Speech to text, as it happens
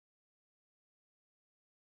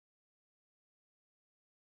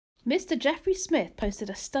Mr. Jeffrey Smith posted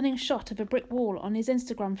a stunning shot of a brick wall on his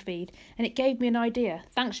Instagram feed, and it gave me an idea.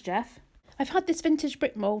 Thanks, Jeff. I've had this vintage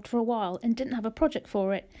brick mould for a while and didn't have a project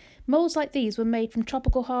for it. Moulds like these were made from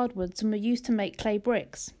tropical hardwoods and were used to make clay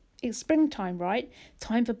bricks. It's springtime, right?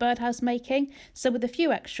 Time for birdhouse making. So with a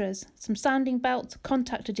few extras, some sanding belts,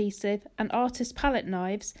 contact adhesive and artist palette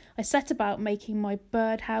knives, I set about making my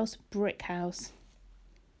birdhouse brick house.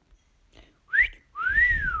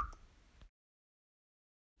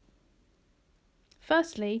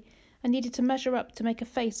 Firstly, I needed to measure up to make a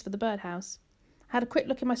face for the birdhouse. I had a quick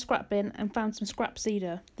look in my scrap bin and found some scrap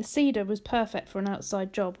cedar. The cedar was perfect for an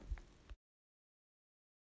outside job.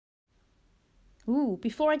 Ooh,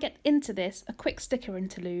 before I get into this, a quick sticker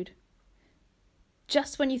interlude.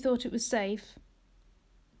 Just when you thought it was safe,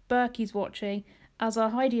 Berkey's watching, as are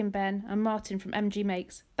Heidi and Ben and Martin from MG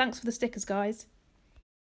Makes. Thanks for the stickers, guys.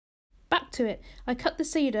 Back to it. I cut the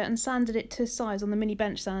cedar and sanded it to size on the mini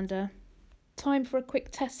bench sander. Time for a quick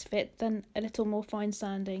test fit, then a little more fine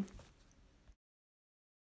sanding.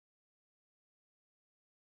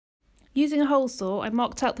 Using a hole saw, I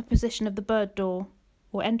marked out the position of the bird door,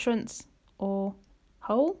 or entrance, or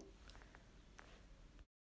hole.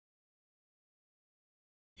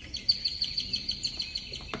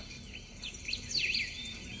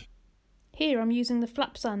 Here I'm using the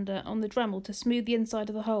flap sander on the Dremel to smooth the inside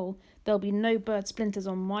of the hole. There'll be no bird splinters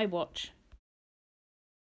on my watch.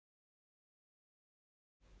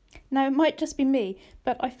 Now it might just be me,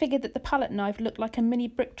 but I figured that the palette knife looked like a mini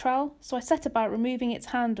brick trowel, so I set about removing its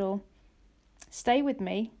handle. Stay with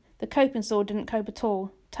me, the coping saw didn't cope at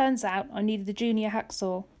all. Turns out I needed a junior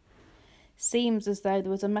hacksaw. Seems as though there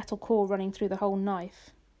was a metal core running through the whole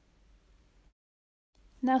knife.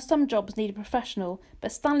 Now some jobs need a professional,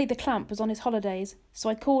 but Stanley the Clamp was on his holidays, so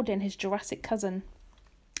I called in his Jurassic cousin,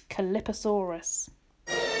 Calypsosaurus.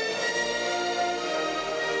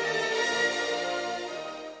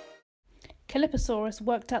 Calypsosaurus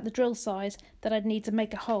worked out the drill size that I'd need to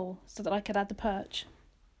make a hole so that I could add the perch.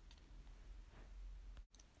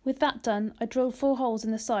 With that done, I drilled 4 holes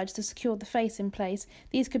in the sides to secure the face in place.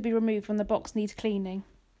 These could be removed when the box needs cleaning.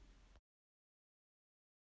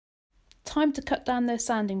 Time to cut down those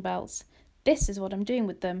sanding belts. This is what I'm doing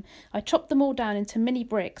with them. I chopped them all down into mini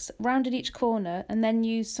bricks, rounded each corner, and then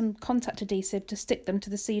used some contact adhesive to stick them to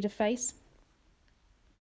the cedar face.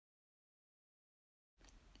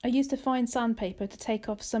 I used a fine sandpaper to take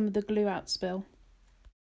off some of the glue outspill.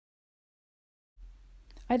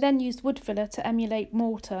 I then used wood filler to emulate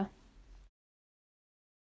mortar.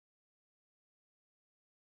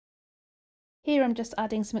 Here I'm just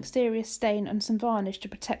adding some exterior stain and some varnish to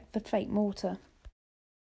protect the fake mortar.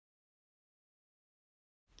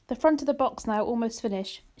 The front of the box now almost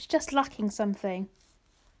finished, it's just lacking something.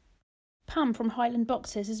 Pam from Highland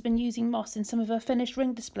Boxes has been using moss in some of her finished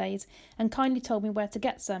ring displays and kindly told me where to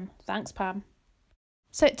get some. Thanks, Pam.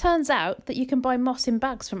 So it turns out that you can buy moss in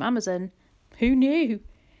bags from Amazon. Who knew?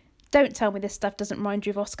 Don't tell me this stuff doesn't remind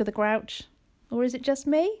you of Oscar the Grouch. Or is it just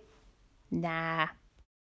me? Nah.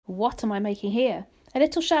 What am I making here? A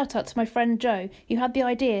little shout out to my friend Joe, who had the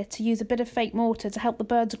idea to use a bit of fake mortar to help the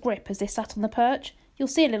birds grip as they sat on the perch. You'll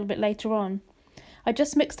see a little bit later on. I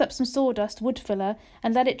just mixed up some sawdust, wood filler,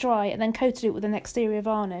 and let it dry and then coated it with an exterior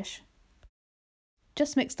varnish.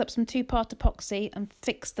 Just mixed up some 2-part epoxy and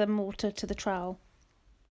fixed the mortar to the trowel.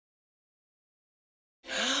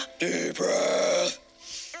 Deep breath.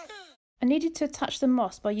 I needed to attach the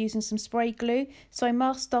moss by using some spray glue, so I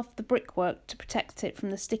masked off the brickwork to protect it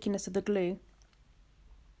from the stickiness of the glue.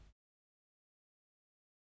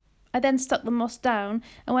 I then stuck the moss down,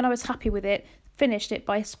 and when I was happy with it, finished it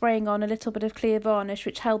by spraying on a little bit of clear varnish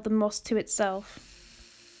which held the moss to itself.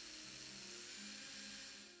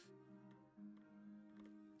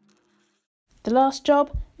 The last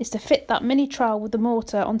job is to fit that mini trowel with the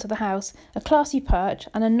mortar onto the house, a classy perch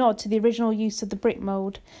and a nod to the original use of the brick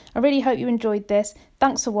mould. I really hope you enjoyed this.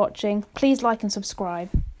 Thanks for watching. Please like and subscribe.